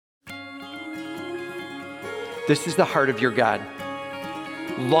This is the heart of your God.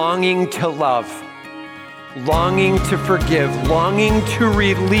 Longing to love, longing to forgive, longing to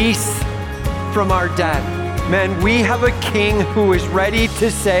release from our debt. Man, we have a King who is ready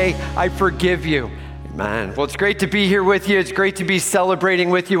to say, I forgive you. Amen. Well, it's great to be here with you. It's great to be celebrating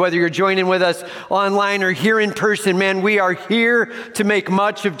with you, whether you're joining with us online or here in person. Man, we are here to make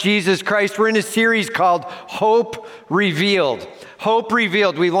much of Jesus Christ. We're in a series called Hope Revealed. Hope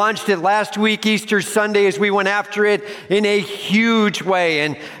Revealed. We launched it last week, Easter Sunday, as we went after it in a huge way.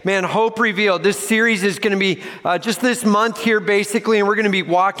 And man, Hope Revealed. This series is going to be just this month here, basically, and we're going to be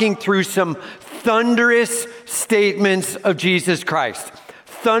walking through some thunderous statements of Jesus Christ.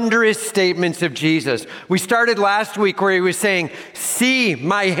 Thunderous statements of Jesus. We started last week where he was saying, see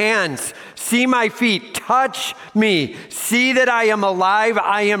my hands, see my feet, touch me, see that I am alive,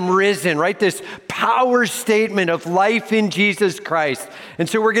 I am risen, right? This power statement of life in Jesus Christ. And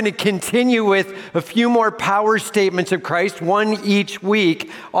so we're going to continue with a few more power statements of Christ, one each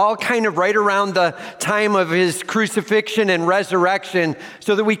week, all kind of right around the time of his crucifixion and resurrection,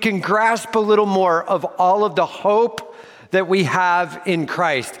 so that we can grasp a little more of all of the hope that we have in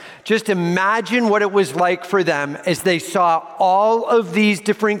Christ. Just imagine what it was like for them as they saw all of these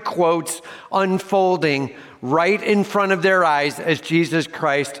different quotes unfolding right in front of their eyes as Jesus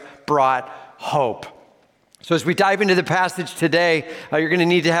Christ brought hope. So as we dive into the passage today, you're going to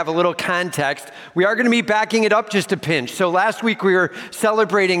need to have a little context. We are going to be backing it up just a pinch. So last week we were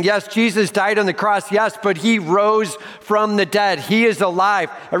celebrating, yes, Jesus died on the cross, yes, but he rose from the dead. He is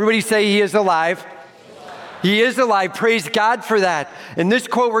alive. Everybody say he is alive. He is alive. Praise God for that. And this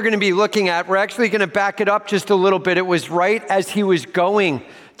quote we're going to be looking at, we're actually going to back it up just a little bit. It was right as he was going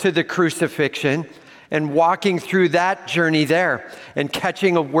to the crucifixion and walking through that journey there and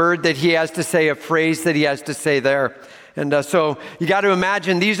catching a word that he has to say, a phrase that he has to say there. And so you got to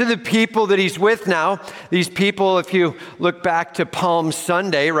imagine these are the people that he's with now. These people, if you look back to Palm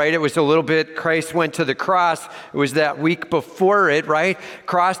Sunday, right? It was a little bit, Christ went to the cross. It was that week before it, right?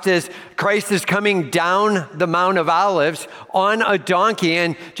 Christ is coming down the Mount of Olives on a donkey.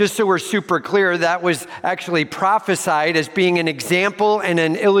 And just so we're super clear, that was actually prophesied as being an example and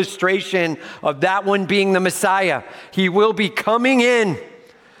an illustration of that one being the Messiah. He will be coming in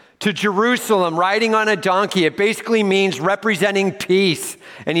to Jerusalem riding on a donkey. It basically means representing peace.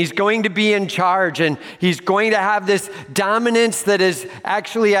 And he's going to be in charge, and he's going to have this dominance that is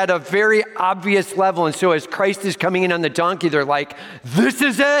actually at a very obvious level. And so as Christ is coming in on the donkey, they're like, this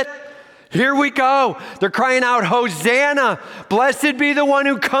is it. Here we go. They're crying out, Hosanna, blessed be the one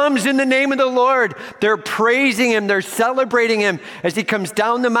who comes in the name of the Lord. They're praising him. They're celebrating him as he comes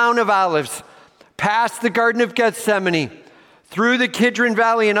down the Mount of Olives, past the Garden of Gethsemane, through the Kidron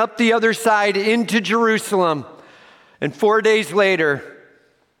Valley and up the other side into Jerusalem. And 4 days later,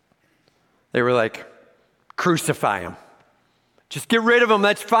 they were like, crucify him. Just get rid of him.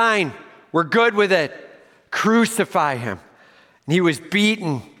 That's fine. We're good with it. Crucify him. And he was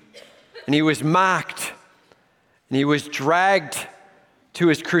beaten, and he was mocked, and he was dragged to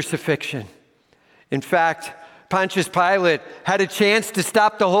his crucifixion. In fact, Pontius Pilate had a chance to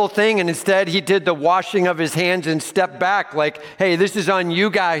stop the whole thing, and instead he did the washing of his hands and stepped back like, hey, this is on you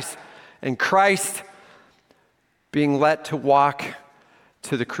guys. And Christ being let to walk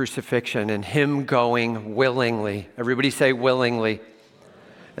to the crucifixion and him going willingly. Everybody say willingly.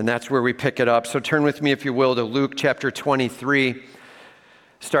 And that's where we pick it up. So turn with me, if you will, to Luke chapter 23,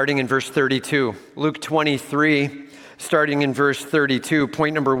 starting in verse 32. Luke 23, starting in verse 32.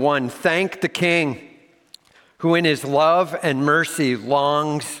 Point number 1, thank the King, who in his love and mercy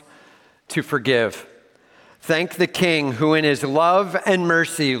longs to forgive. Thank the King, who in his love and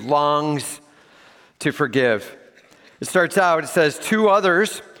mercy longs to forgive. It starts out, it says, 2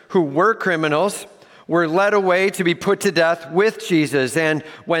 others who were criminals were led away to be put to death with Jesus. And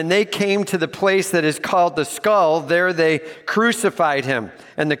when they came to the place that is called the Skull, there they crucified him.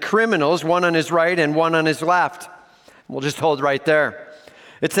 And the criminals, one on his right and one on his left. We'll just hold right there.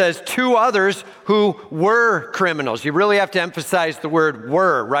 It says 2 others who were criminals. You really have to emphasize the word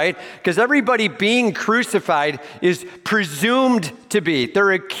were, right? Because everybody being crucified is presumed to be.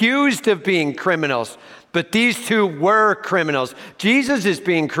 They're accused of being criminals. But these 2 were criminals. Jesus is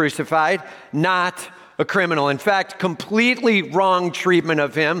being crucified, not a criminal. In fact, completely wrong treatment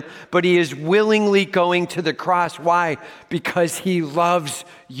of him, but he is willingly going to the cross. Why? Because he loves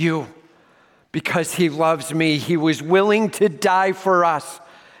you. Because he loves me. He was willing to die for us.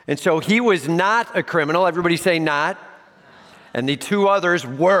 And so he was not a criminal. Everybody say not. And the 2 others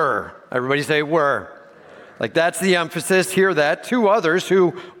were. Everybody say were. Like that's the emphasis. Hear that. 2 others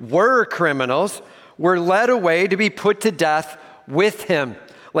who were criminals were led away to be put to death with him.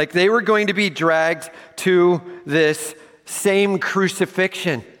 Like they were going to be dragged to this same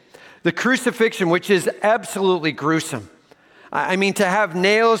crucifixion. The crucifixion, which is absolutely gruesome. I mean, to have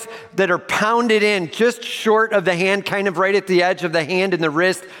nails that are pounded in just short of the hand, kind of right at the edge of the hand and the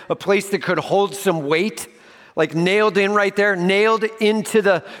wrist, a place that could hold some weight, like nailed in right there, nailed into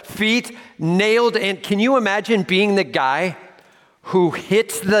the feet, nailed in. Can you imagine being the guy who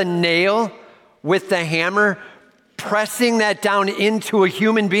hits the nail with the hammer, pressing that down into a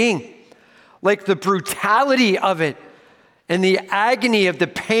human being? Like the brutality of it. And the agony of the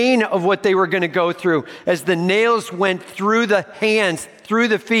pain of what they were going to go through as the nails went through the hands, through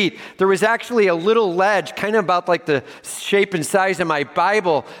the feet. There was actually a little ledge, kind of about like the shape and size of my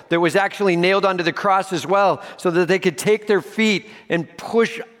Bible, that was actually nailed onto the cross as well, so that they could take their feet and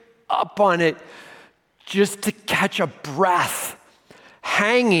push up on it just to catch a breath,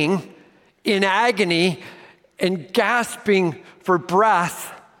 hanging in agony and gasping for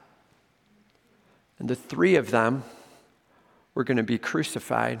breath. And the three of them were going to be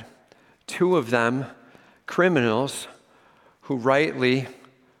crucified. Two of them, criminals who rightly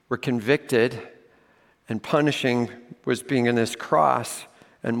were convicted and punishing was being on this cross,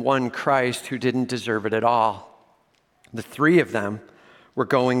 and one Christ who didn't deserve it at all. The three of them were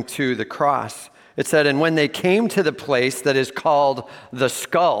going to the cross. It said, and when they came to the place that is called the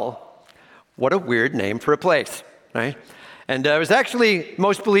Skull, what a weird name for a place, right? And it was actually,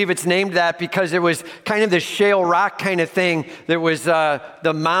 most believe it's named that because it was kind of the shale rock kind of thing that was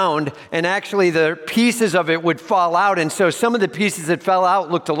the mound, and actually the pieces of it would fall out. And so some of the pieces that fell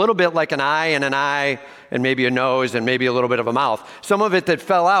out looked a little bit like an eye and maybe a nose and maybe a little bit of a mouth. Some of it that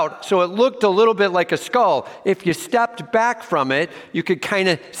fell out, so it looked a little bit like a skull. If you stepped back from it, you could kind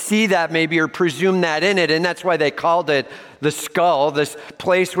of see that maybe or presume that in it, and that's why they called it the Skull, this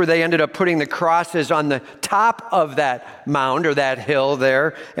place where they ended up putting the crosses on the top of that mound or that hill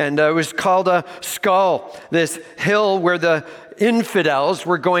there, and it was called a skull, this hill where the infidels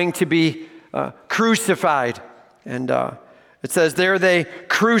were going to be crucified. And it says there they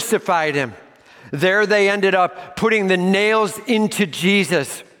crucified him. There they ended up putting the nails into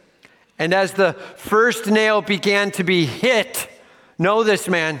Jesus. And as the first nail began to be hit, know this,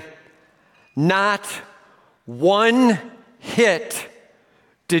 man, not one hit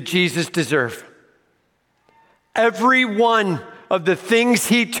did Jesus deserve. Every one of the things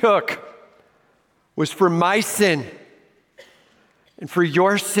he took was for my sin and for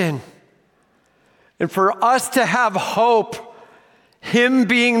your sin. And for us to have hope, him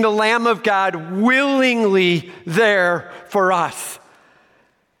being the Lamb of God willingly there for us.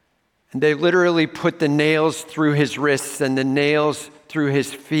 And they literally put the nails through his wrists and the nails through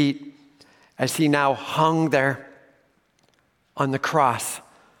his feet as he now hung there on the cross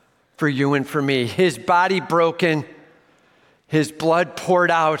for you and for me. His body broken, his blood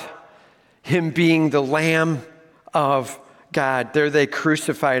poured out, him being the Lamb of God. There they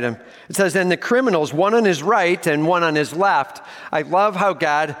crucified him. It says, and the criminals, one on his right and one on his left. I love how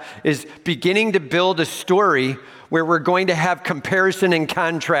God is beginning to build a story where we're going to have comparison and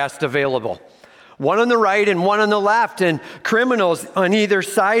contrast available. One on the right and one on the left, and criminals on either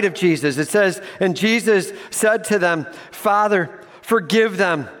side of Jesus. It says, and Jesus said to them, Father, forgive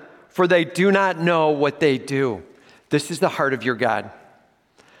them, for they do not know what they do. This is the heart of your God.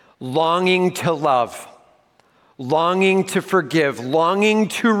 Longing to love, longing to forgive, longing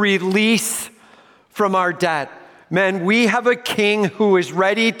to release from our debt. Man, we have a king who is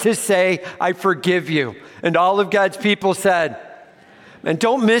ready to say, I forgive you. And all of God's people said, and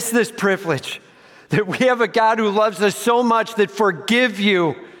don't miss this privilege, that we have a God who loves us so much that forgive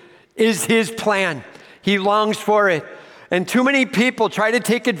you is his plan. He longs for it. And too many people try to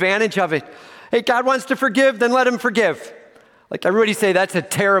take advantage of it. Hey, God wants to forgive, then let him forgive. Like everybody say, that's a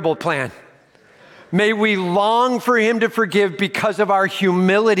terrible plan. May we long for him to forgive because of our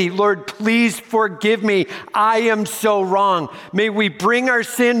humility. Lord, please forgive me. I am so wrong. May we bring our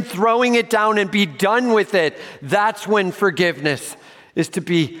sin, throwing it down and be done with it. That's when forgiveness is to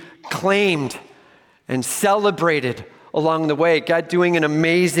be claimed and celebrated along the way. God doing an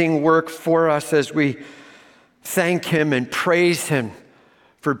amazing work for us as we thank him and praise him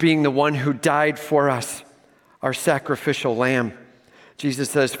for being the one who died for us, our sacrificial lamb. Jesus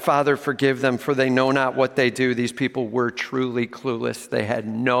says, Father, forgive them, for they know not what they do. These people were truly clueless. They had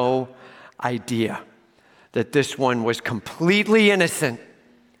no idea that this one was completely innocent,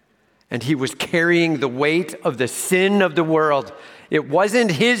 and he was carrying the weight of the sin of the world. It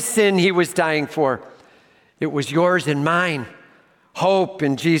wasn't his sin he was dying for. It was yours and mine. Hope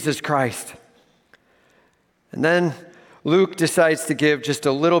in Jesus Christ. And then Luke decides to give just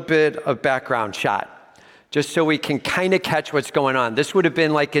a little bit of background shot just so we can kind of catch what's going on. This would have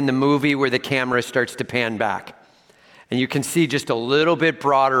been like in the movie where the camera starts to pan back. And you can see just a little bit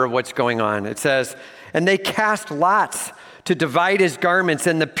broader of what's going on. It says, and they cast lots to divide his garments,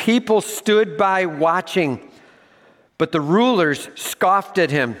 and the people stood by watching. But the rulers scoffed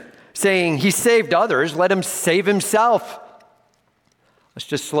at him, saying, he saved others, let him save himself. Let's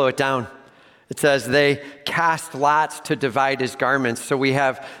just slow it down. It says they cast lots to divide his garments. So we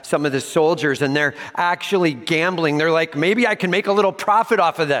have some of the soldiers, and they're actually gambling. They're like, maybe I can make a little profit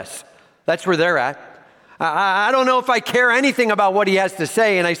off of this. That's where they're at. I don't know if I care anything about what he has to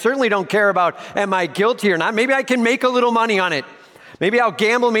say, and I certainly don't care about, am I guilty or not? Maybe I can make a little money on it. Maybe I'll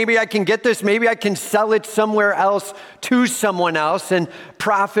gamble. Maybe I can get this. Maybe I can sell it somewhere else to someone else and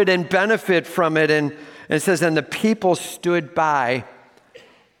profit and benefit from it. And it says, and the people stood by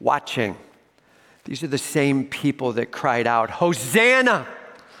watching. These are the same people that cried out, Hosanna!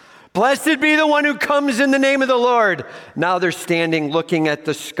 Blessed be the one who comes in the name of the Lord. Now they're standing looking at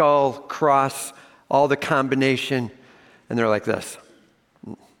the skull, cross, all the combination, and they're like this.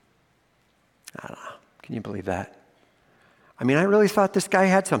 I don't know. Can you believe that? I mean, I really thought this guy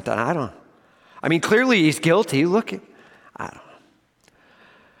had something. I mean, clearly he's guilty. Look, I don't know.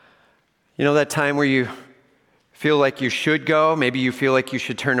 You know that time where you feel like you should go, maybe you feel like you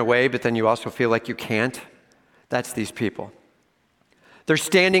should turn away, but then you also feel like you can't? That's these people. They're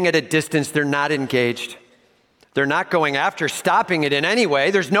standing at a distance. They're not engaged. They're not going after stopping it in any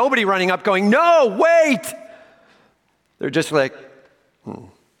way. There's nobody running up going, no, wait. They're just like,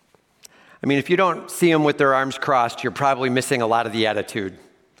 I mean, if you don't see them with their arms crossed, you're probably missing a lot of the attitude.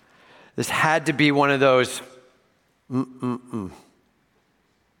 This had to be one of those,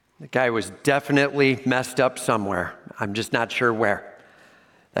 The guy was definitely messed up somewhere. I'm just not sure where.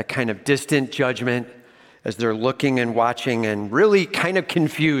 That kind of distant judgment as they're looking and watching and really kind of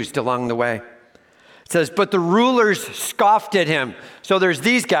confused along the way. It says, but the rulers scoffed at him. So there's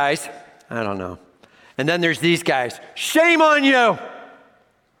these guys, I don't know. And then there's these guys, shame on you.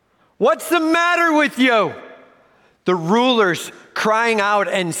 What's the matter with you? The rulers crying out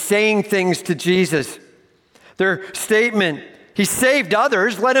and saying things to Jesus. Their statement, he saved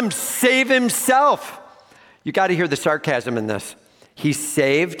others, let him save himself. You got to hear the sarcasm in this. He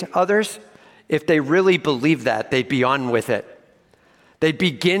saved others. If they really believed that, they'd be on with it. They'd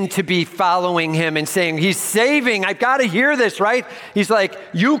begin to be following him and saying, he's saving. I've got to hear this, right? He's like,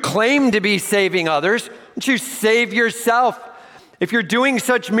 you claim to be saving others. Why don't you save yourself? If you're doing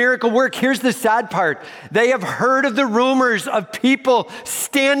such miracle work, here's the sad part. They have heard of the rumors of people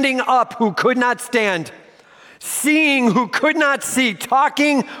standing up who could not stand, seeing who could not see,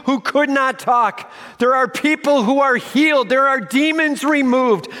 talking who could not talk. There are people who are healed. There are demons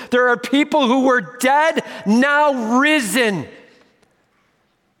removed. There are people who were dead, now risen.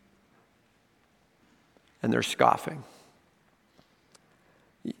 And they're scoffing.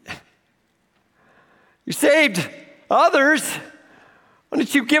 You saved others. Why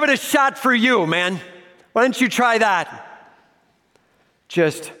don't you give it a shot for you, man? Why don't you try that?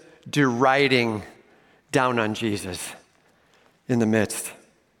 Just deriding down on Jesus in the midst.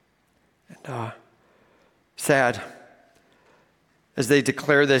 And sad. As they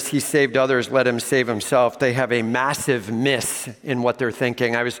declare this, he saved others, let him save himself. They have a massive miss in what they're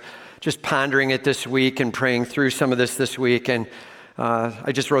thinking. I was just pondering it this week and praying through some of this week, and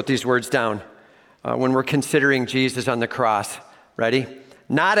I just wrote these words down. When we're considering Jesus on the cross, ready?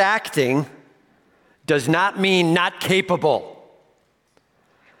 Not acting does not mean not capable.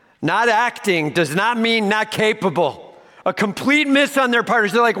 Not acting does not mean not capable. A complete miss on their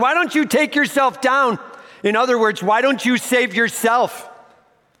part. They're like, why don't you take yourself down? In other words, why don't you save yourself?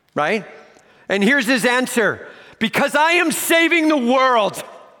 Right? And here's his answer. Because I am saving the world.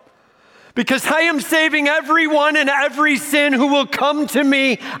 Because I am saving everyone and every sin who will come to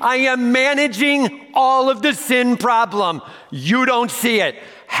me. I am managing all of the sin problem. You don't see it.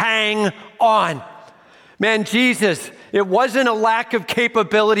 Hang on. Man, Jesus, it wasn't a lack of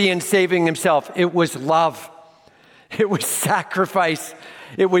capability in saving himself. It was love. It was sacrifice.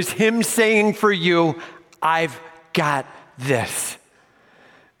 It was him saying for you, I've got this.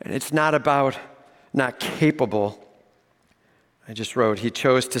 And it's not about not capable. I just wrote, he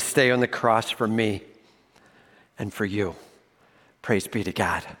chose to stay on the cross for me and for you. Praise be to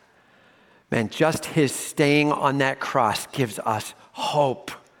God. Man, just his staying on that cross gives us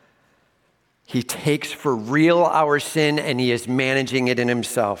hope. He takes for real our sin and he is managing it in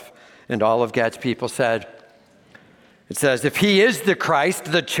himself. And all of God's people said, it says, if he is the Christ,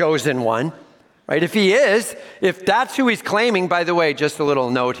 the chosen one, right? If that's who he's claiming, by the way, just a little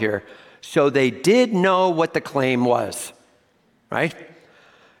note here. So they did know what the claim was. Right?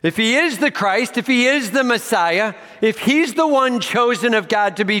 If he is the Christ, if he is the Messiah, if he's the one chosen of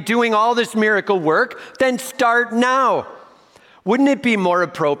God to be doing all this miracle work, then start now. Wouldn't it be more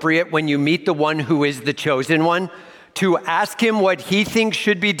appropriate when you meet the one who is the chosen one to ask him what he thinks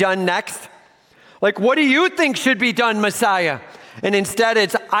should be done next? Like, what do you think should be done, Messiah? And instead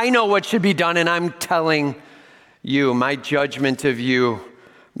it's, I know what should be done, and I'm telling you, my judgment of you,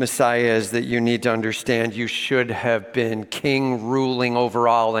 Messiah, is that you need to understand you should have been king ruling over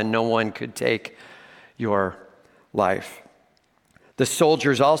all, and no one could take your life. The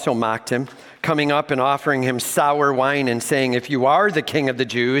soldiers also mocked him, coming up and offering him sour wine and saying, if you are the king of the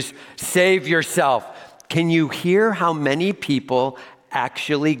Jews, save yourself. Can you hear how many people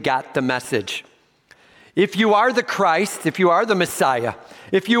actually got the message? If you are the Christ, if you are the Messiah,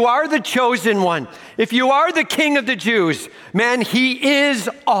 if you are the chosen one, if you are the king of the Jews, man, he is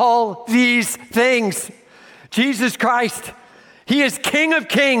all these things. Jesus Christ, he is King of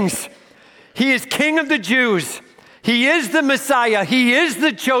Kings. He is King of the Jews. He is the Messiah. He is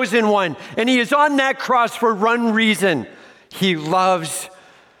the chosen one. And he is on that cross for one reason. He loves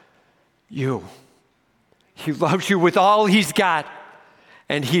you. He loves you with all he's got.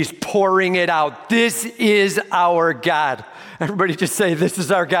 And he's pouring it out. This is our God. Everybody just say, this is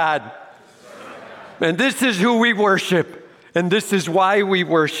our God. And this is who we worship. And this is why we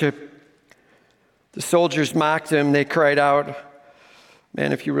worship. The soldiers mocked him. They cried out,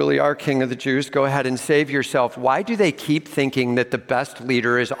 man, if you really are king of the Jews, go ahead and save yourself. Why do they keep thinking that the best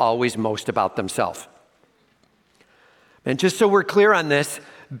leader is always most about themselves? And just so we're clear on this,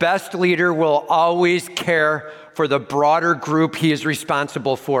 best leader will always care for the broader group he is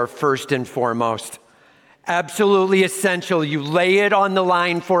responsible for first and foremost. Absolutely essential. You lay it on the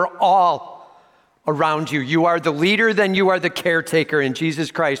line for all around you. You are the leader, then you are the caretaker in Jesus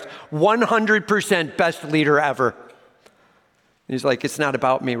Christ. 100% best leader ever. He's like, it's not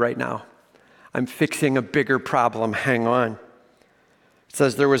about me right now. I'm fixing a bigger problem. Hang on. It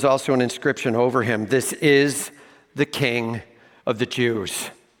says there was also an inscription over him. This is the King of the Jews.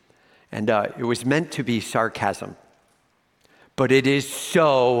 And it was meant to be sarcasm. But it is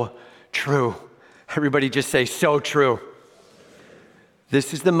so true. Everybody just say, so true.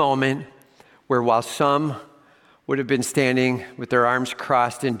 This is the moment where while some would have been standing with their arms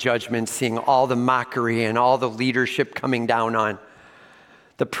crossed in judgment, seeing all the mockery and all the leadership coming down on,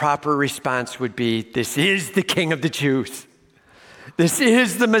 the proper response would be, this is the King of the Jews. This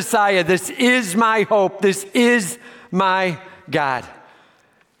is the Messiah. This is my hope. This is my God.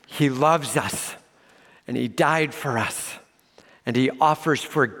 He loves us, and he died for us, and he offers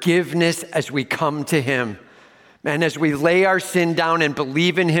forgiveness as we come to him. And as we lay our sin down and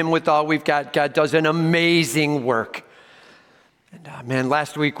believe in him with all we've got, God does an amazing work. And man,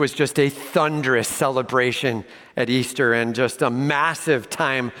 last week was just a thunderous celebration at Easter and just a massive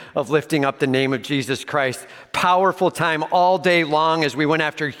time of lifting up the name of Jesus Christ. Powerful time all day long as we went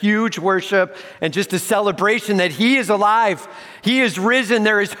after huge worship and just a celebration that he is alive. He is risen.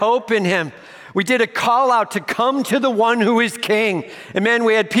 There is hope in him. We did a call out to come to the one who is king. And man,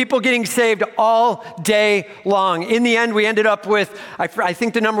 we had people getting saved all day long. In the end, we ended up with, I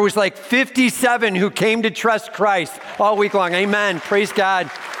think the number was like 57 who came to trust Christ all week long. Amen. Praise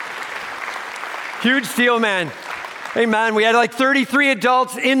God. Huge deal, man. Amen. We had like 33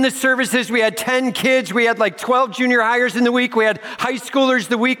 adults in the services. We had 10 kids. We had like 12 junior hires in the week. We had high schoolers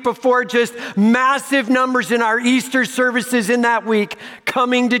the week before. Just massive numbers in our Easter services in that week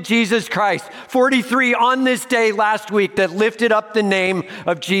coming to Jesus Christ. 43 on this day last week that lifted up the name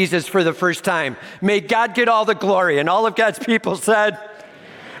of Jesus for the first time. May God get all the glory. And all of God's people said,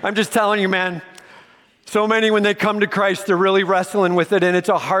 I'm just telling you, man, so many when they come to Christ, they're really wrestling with it. And it's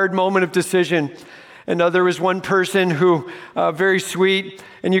a hard moment of decision. And there was one person who, very sweet,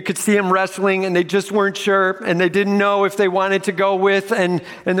 and you could see him wrestling, and they just weren't sure, and they didn't know if they wanted to go with, and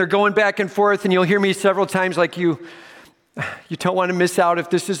they're going back and forth, and you'll hear me several times like, you don't want to miss out.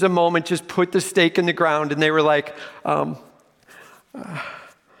 If this is a moment, just put the stake in the ground. And they were like, all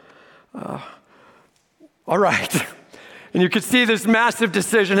right. And you could see this massive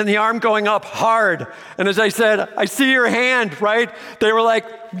decision and the arm going up hard. And as I said, I see your hand, right? They were like,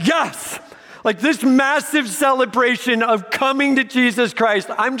 yes. Like this massive celebration of coming to Jesus Christ.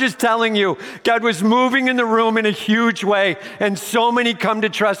 I'm just telling you, God was moving in the room in a huge way, and so many come to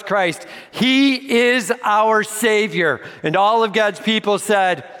trust Christ. He is our Savior. And all of God's people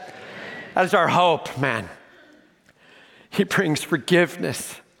said, that is our hope, man. He brings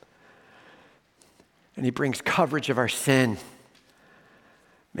forgiveness, and he brings coverage of our sin.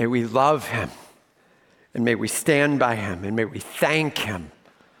 May we love him, and may we stand by him, and may we thank him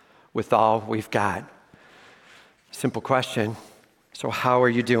with all we've got. Simple question. So how are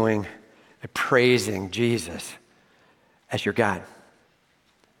you doing at praising Jesus as your God?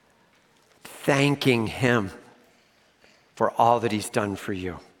 Thanking him for all that he's done for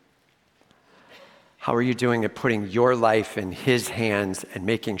you. How are you doing at putting your life in his hands and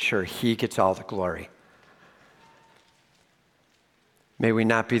making sure he gets all the glory? May we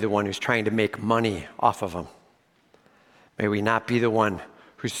not be the one who's trying to make money off of him. May we not be the one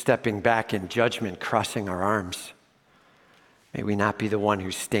who's stepping back in judgment, crossing our arms. May we not be the one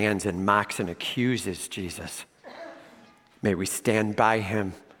who stands and mocks and accuses Jesus. May we stand by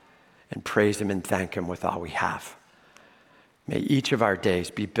him and praise him and thank him with all we have. May each of our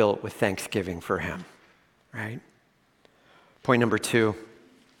days be built with thanksgiving for him, right? Point number 2,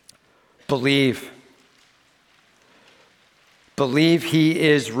 believe. Believe he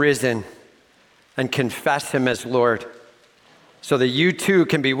is risen and confess him as Lord so that you too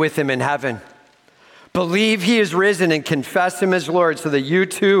can be with him in heaven. Believe he is risen and confess him as Lord so that you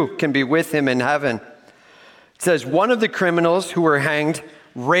too can be with him in heaven. It says, one of the criminals who were hanged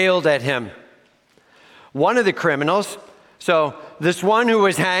railed at him. One of the criminals, so this one who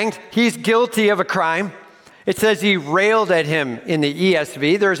was hanged, he's guilty of a crime. It says he railed at him in the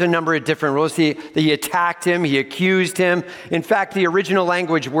ESV. There's a number of different rules. He attacked him, he accused him. In fact, the original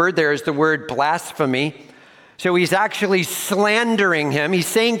language word there is the word blasphemy. So he's actually slandering him. He's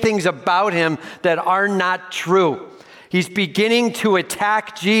saying things about him that are not true. He's beginning to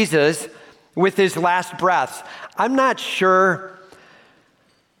attack Jesus with his last breaths. I'm not sure.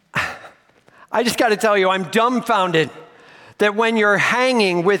 I just got to tell you, I'm dumbfounded that when you're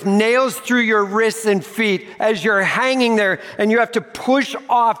hanging with nails through your wrists and feet, as you're hanging there and you have to push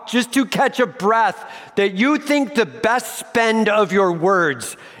off just to catch a breath, that you think the best spend of your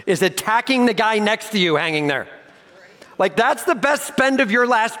words is attacking the guy next to you hanging there. Like, that's the best spend of your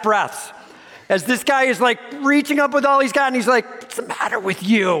last breaths. As this guy is like reaching up with all he's got and he's like, what's the matter with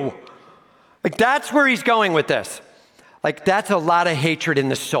you? Like, that's where he's going with this. Like, that's a lot of hatred in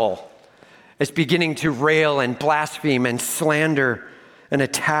the soul. It's beginning to rail and blaspheme and slander and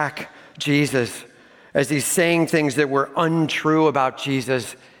attack Jesus as he's saying things that were untrue about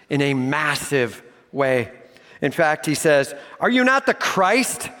Jesus in a massive way. In fact, he says, are you not the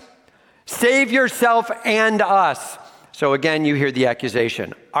Christ? Save yourself and us. So again, you hear the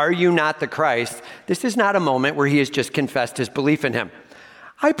accusation. Are you not the Christ? This is not a moment where he has just confessed his belief in him.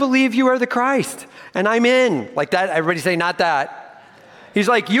 I believe you are the Christ, and I'm in. Like that, everybody say, not that. He's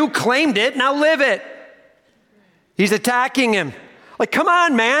like, you claimed it, now live it. He's attacking him. Like, come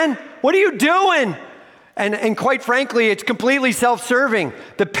on, man, what are you doing? And quite frankly, it's completely self-serving.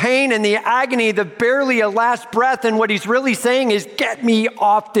 The pain and the agony, the barely a last breath, and what he's really saying is, get me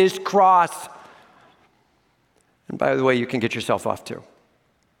off this cross. And by the way, you can get yourself off too.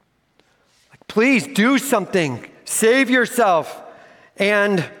 Like, please do something. Save yourself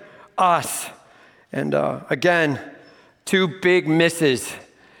and us. And again, 2 big misses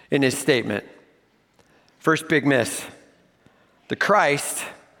in his statement. First big miss. The Christ,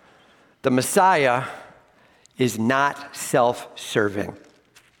 the Messiah, is not self-serving.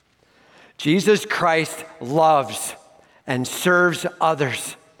 Jesus Christ loves and serves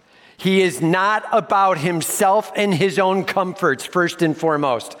others. He is not about himself and his own comforts, first and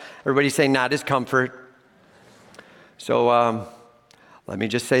foremost. Everybody say, not his comfort. So let me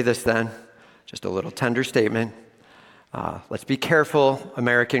just say this then, just a little tender statement. Let's be careful,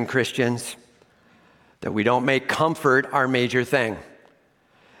 American Christians, that we don't make comfort our major thing.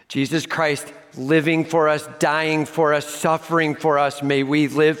 Jesus Christ living for us, dying for us, suffering for us, may we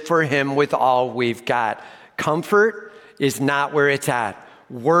live for him with all we've got. Comfort is not where it's at.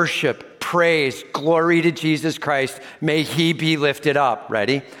 Worship, praise, glory to Jesus Christ. May he be lifted up.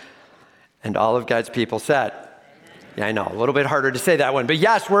 Ready? And all of God's people said. Yeah, I know, a little bit harder to say that one, but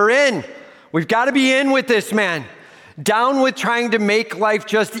yes, we're in. We've got to be in with this, man. Down with trying to make life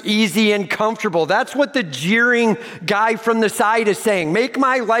just easy and comfortable. That's what the jeering guy from the side is saying. Make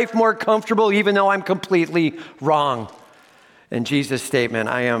my life more comfortable even though I'm completely wrong. And Jesus' statement,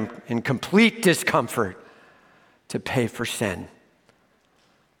 I am in complete discomfort to pay for sin.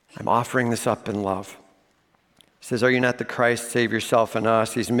 I'm offering this up in love. He says, are you not the Christ? Save yourself and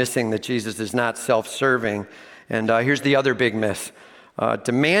us. He's missing that Jesus is not self-serving. And here's the other big miss.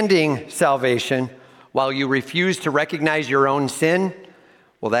 Demanding salvation while you refuse to recognize your own sin,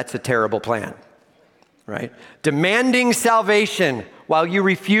 well, that's a terrible plan, right? Demanding salvation while you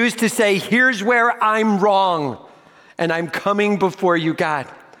refuse to say, here's where I'm wrong, and I'm coming before you, God.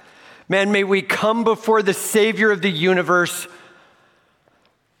 Man, may we come before the Savior of the universe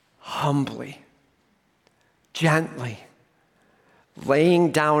humbly, gently,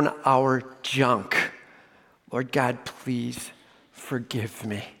 laying down our junk. Lord God, please forgive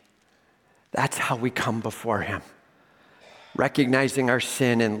me. That's how we come before him. Recognizing our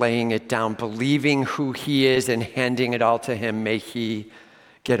sin and laying it down, believing who he is and handing it all to him. May he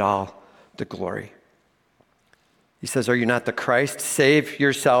get all the glory. He says, are you not the Christ? Save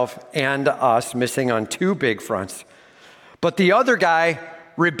yourself and us, missing on two big fronts. But the other guy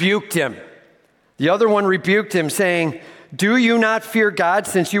rebuked him. The other one rebuked him, saying, do you not fear God,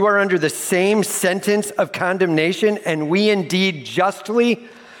 since you are under the same sentence of condemnation, and we indeed justly?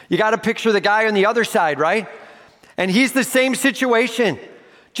 You got to picture the guy on the other side, right? And he's the same situation.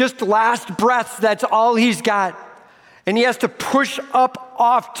 Just last breaths, that's all he's got. And he has to push up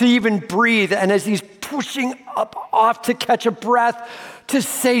off to even breathe. And as he's pushing up off to catch a breath, to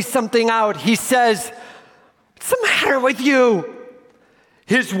say something out, he says, what's the matter with you?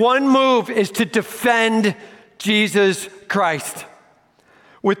 His one move is to defend Jesus Christ.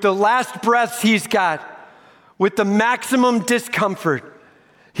 With the last breaths he's got, with the maximum discomfort,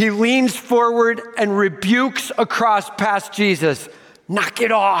 he leans forward and rebukes across past Jesus. Knock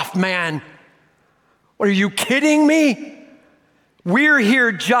it off, man. Are you kidding me? We're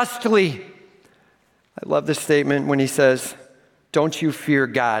here justly. I love this statement when he says, don't you fear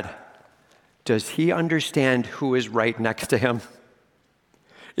God? Does he understand who is right next to him?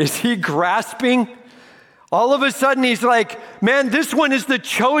 Is he grasping? All of a sudden he's like, man, this one is the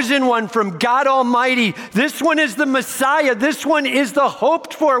chosen one from God Almighty. This one is the Messiah. This one is the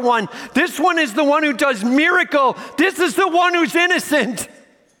hoped for one. This one is the one who does miracle. This is the one who's innocent.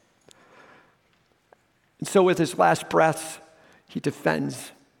 And so with his last breaths, he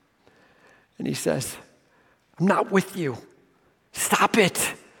defends. And he says, I'm not with you. Stop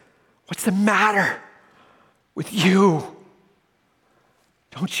it. What's the matter with you?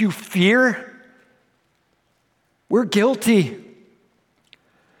 Don't you fear? We're guilty.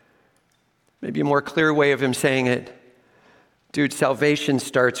 Maybe a more clear way of him saying it. Dude, salvation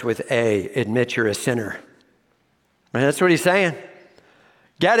starts with A, admit you're a sinner. Right? That's what he's saying.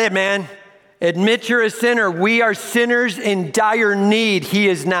 Get it, man. Admit you're a sinner. We are sinners in dire need. He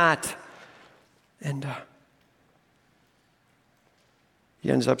is not. And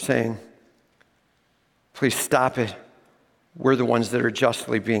he ends up saying, please stop it. We're the ones that are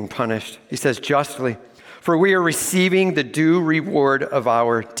justly being punished. He says, justly, for we are receiving the due reward of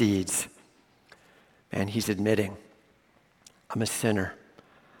our deeds. Man, he's admitting, I'm a sinner,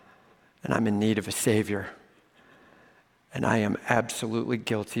 and I'm in need of a Savior. And I am absolutely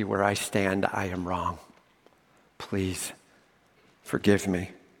guilty where I stand. I am wrong. Please forgive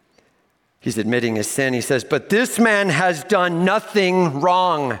me. He's admitting his sin. He says, but this man has done nothing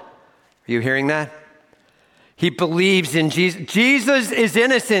wrong. Are you hearing that? He believes in Jesus. Jesus is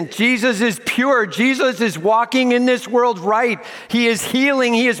innocent. Jesus is pure. Jesus is walking in this world right. He is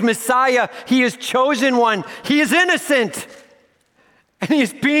healing. He is Messiah. He is chosen one. He is innocent. And he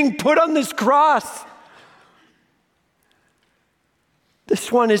is being put on this cross.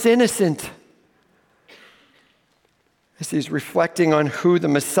 This one is innocent. As he's reflecting on who the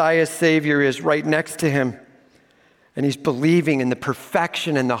Messiah Savior is right next to him. And he's believing in the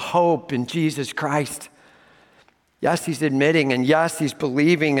perfection and the hope in Jesus Christ. Yes, he's admitting, and yes, he's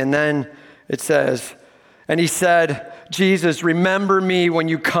believing. And then it says, and he said, Jesus, remember me when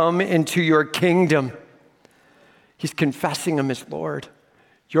you come into your kingdom. He's confessing him as Lord.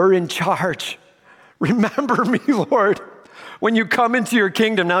 You're in charge. Remember me, Lord, when you come into your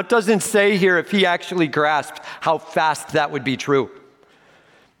kingdom. Now, it doesn't say here if he actually grasped how fast that would be true,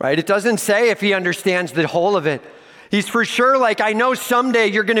 right? It doesn't say if he understands the whole of it. He's for sure like, I know someday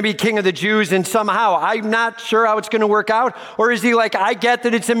you're going to be king of the Jews, and somehow I'm not sure how it's going to work out. Or is he like, I get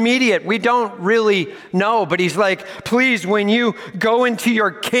that it's immediate. We don't really know. But he's like, please, when you go into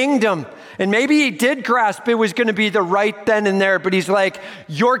your kingdom, and maybe he did grasp it was going to be the right then and there, but he's like,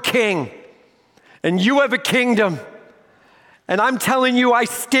 you're king, and you have a kingdom. And I'm telling you, I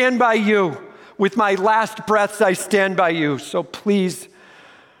stand by you. With my last breaths, I stand by you. So please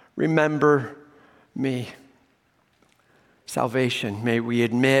remember me. Salvation, may we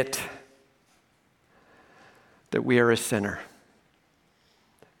admit that we are a sinner.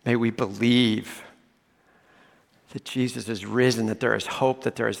 May we believe that Jesus is risen, that there is hope,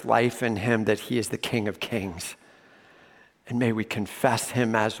 that there is life in him, that he is the King of Kings. And may we confess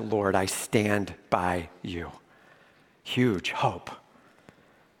him as Lord. I stand by you. Huge hope.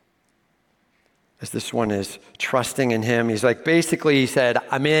 As this one is trusting in him, he's like, basically he said,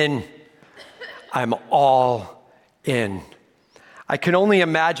 I'm in. I'm all in. I can only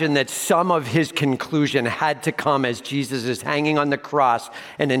imagine that some of his conclusion had to come as Jesus is hanging on the cross,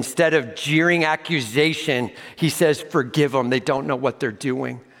 and instead of jeering accusation, he says, forgive them. They don't know what they're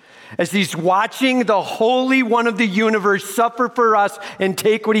doing. as he's watching the Holy One of the universe suffer for us and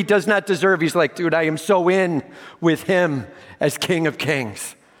take what he does not deserve. He's like, dude, I am so in with him as King of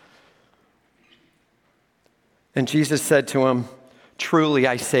Kings. And Jesus said to him, truly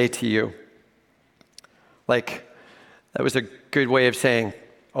I say to you. Like, that was a good way of saying,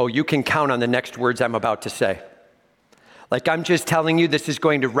 oh, you can count on the next words I'm about to say. Like, I'm just telling you this is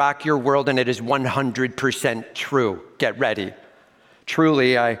going to rock your world, and it is 100% true. Get ready.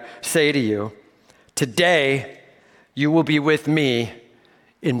 Truly, I say to you, today you will be with me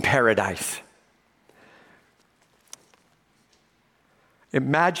in paradise.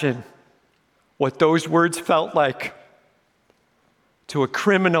 Imagine what those words felt like to a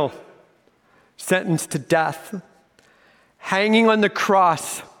criminal sentenced to death, hanging on the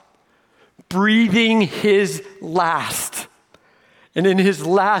cross, breathing his last. And in his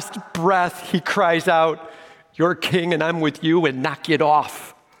last breath, he cries out, you're king and I'm with you, and knock it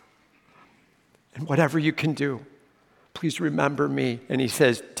off. And whatever you can do, please remember me. And he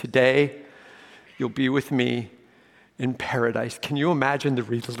says, today you'll be with me in paradise. Can you imagine the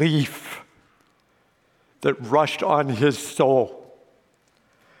relief that rushed on his soul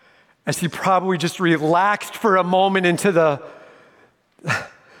as he probably just relaxed for a moment into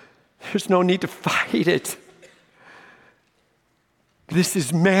there's no need to fight it. This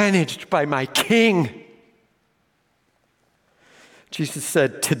is managed by my King. Jesus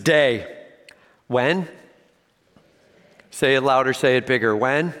said, today. When? Say it louder, say it bigger.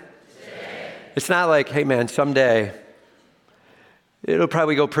 When? Today. It's not like, hey man, someday it'll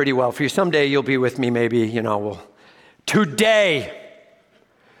probably go pretty well for you. Someday you'll be with me, maybe, today.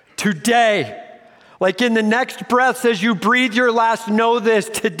 Today. Like in the next breaths, as you breathe your last, know this,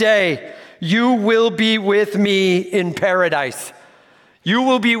 today, you will be with me in paradise. You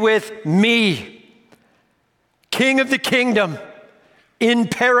will be with me, King of the kingdom, in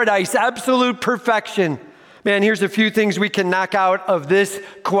paradise, absolute perfection. Man, here's a few things we can knock out of this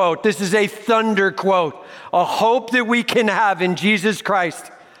quote. This is a thunder quote, a hope that we can have in Jesus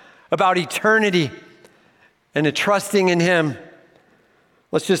Christ about eternity and a trusting in him.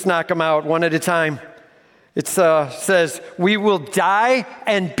 Let's just knock them out one at a time. It says, we will die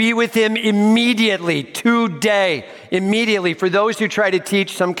and be with him immediately, today, immediately. For those who try to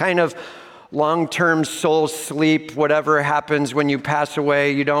teach some kind of long-term soul sleep, whatever happens when you pass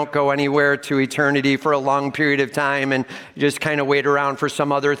away, you don't go anywhere to eternity for a long period of time, and you just kind of wait around for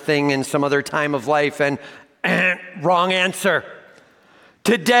some other thing in some other time of life, and wrong answer.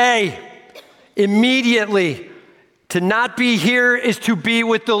 Today, immediately, to not be here is to be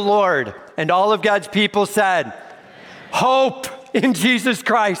with the Lord. And all of God's people said, amen. Hope in Jesus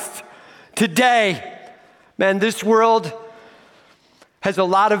Christ. Today, man, this world has a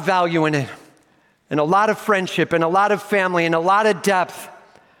lot of value in it, and a lot of friendship, and a lot of family, and a lot of depth,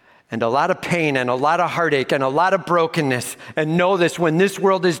 and a lot of pain, and a lot of heartache, and a lot of brokenness. And know this, when this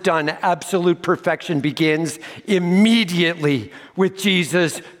world is done, absolute perfection begins immediately with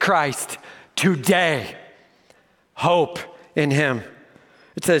Jesus Christ. Today, hope in him.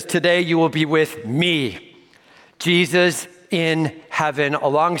 It says, today you will be with me, Jesus in heaven,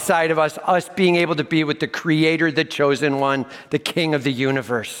 alongside of us being able to be with the Creator, the Chosen One, the King of the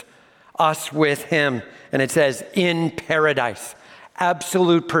universe, us with him. And it says, in paradise,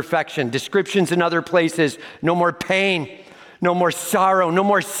 absolute perfection. Descriptions in other places, no more pain, no more sorrow, no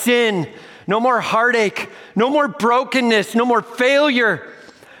more sin, no more heartache, no more brokenness, no more failure,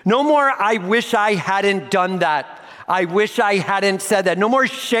 no more, I wish I hadn't done that. I wish I hadn't said that. No more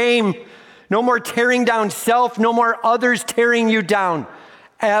shame, no more tearing down self, no more others tearing you down.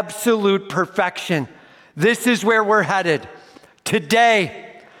 Absolute perfection. This is where we're headed.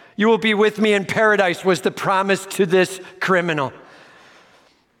 Today, you will be with me in paradise was the promise to this criminal.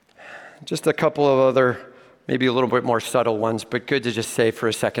 Just a couple of other, maybe a little bit more subtle ones, but good to just say for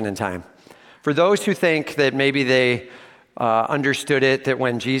a second in time. For those who think that maybe they understood it, that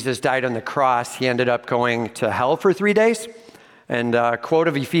when Jesus died on the cross, he ended up going to hell for 3 days. And quote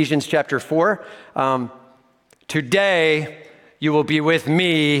of Ephesians chapter 4, today you will be with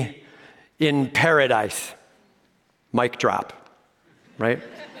me in paradise. Mic drop, right?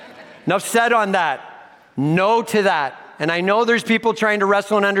 Enough said on that. No to that. And I know there's people trying to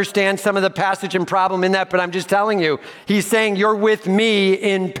wrestle and understand some of the passage and problem in that, but I'm just telling you, he's saying you're with me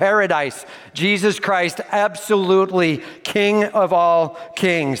in paradise. Jesus Christ, absolutely King of all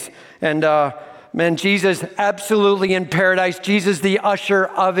kings. And man, Jesus absolutely in paradise. Jesus the usher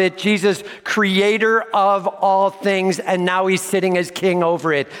of it. Jesus creator of all things. And now he's sitting as king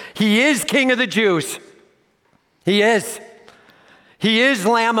over it. He is King of the Jews. He is. He is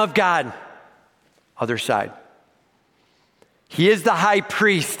Lamb of God. Other side. He is the high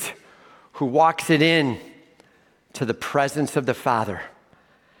priest who walks it in to the presence of the Father.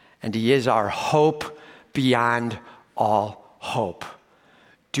 And he is our hope beyond all hope.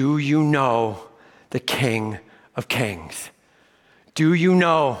 Do you know the King of Kings? Do you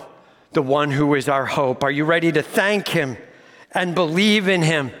know the one who is our hope? Are you ready to thank him and believe in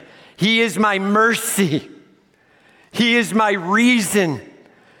him? He is my mercy. He is my reason.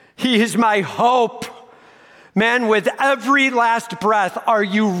 He is my hope. Man, with every last breath, are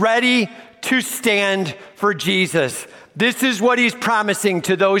you ready to stand for Jesus? This is what he's promising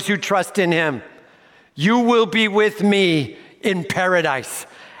to those who trust in him. You will be with me in paradise.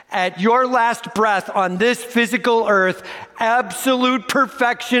 At your last breath on this physical earth, absolute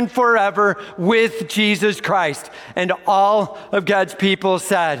perfection forever with Jesus Christ. And all of God's people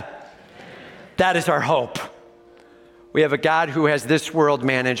said, that is our hope. We have a God who has this world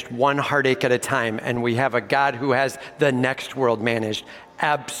managed one heartache at a time, and we have a God who has the next world managed.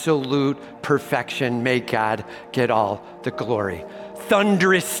 Absolute perfection. May God get all the glory.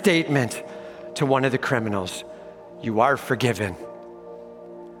 Thunderous statement to one of the criminals. You are forgiven.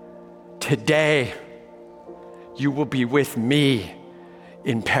 Today, you will be with me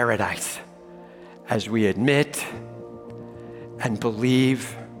in paradise as we admit and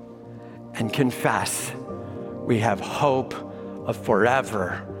believe and confess we have hope of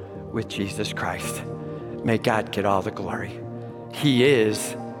forever with Jesus Christ. May God get all the glory. He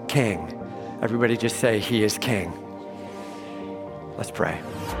is King. Everybody just say, he is King. Let's pray.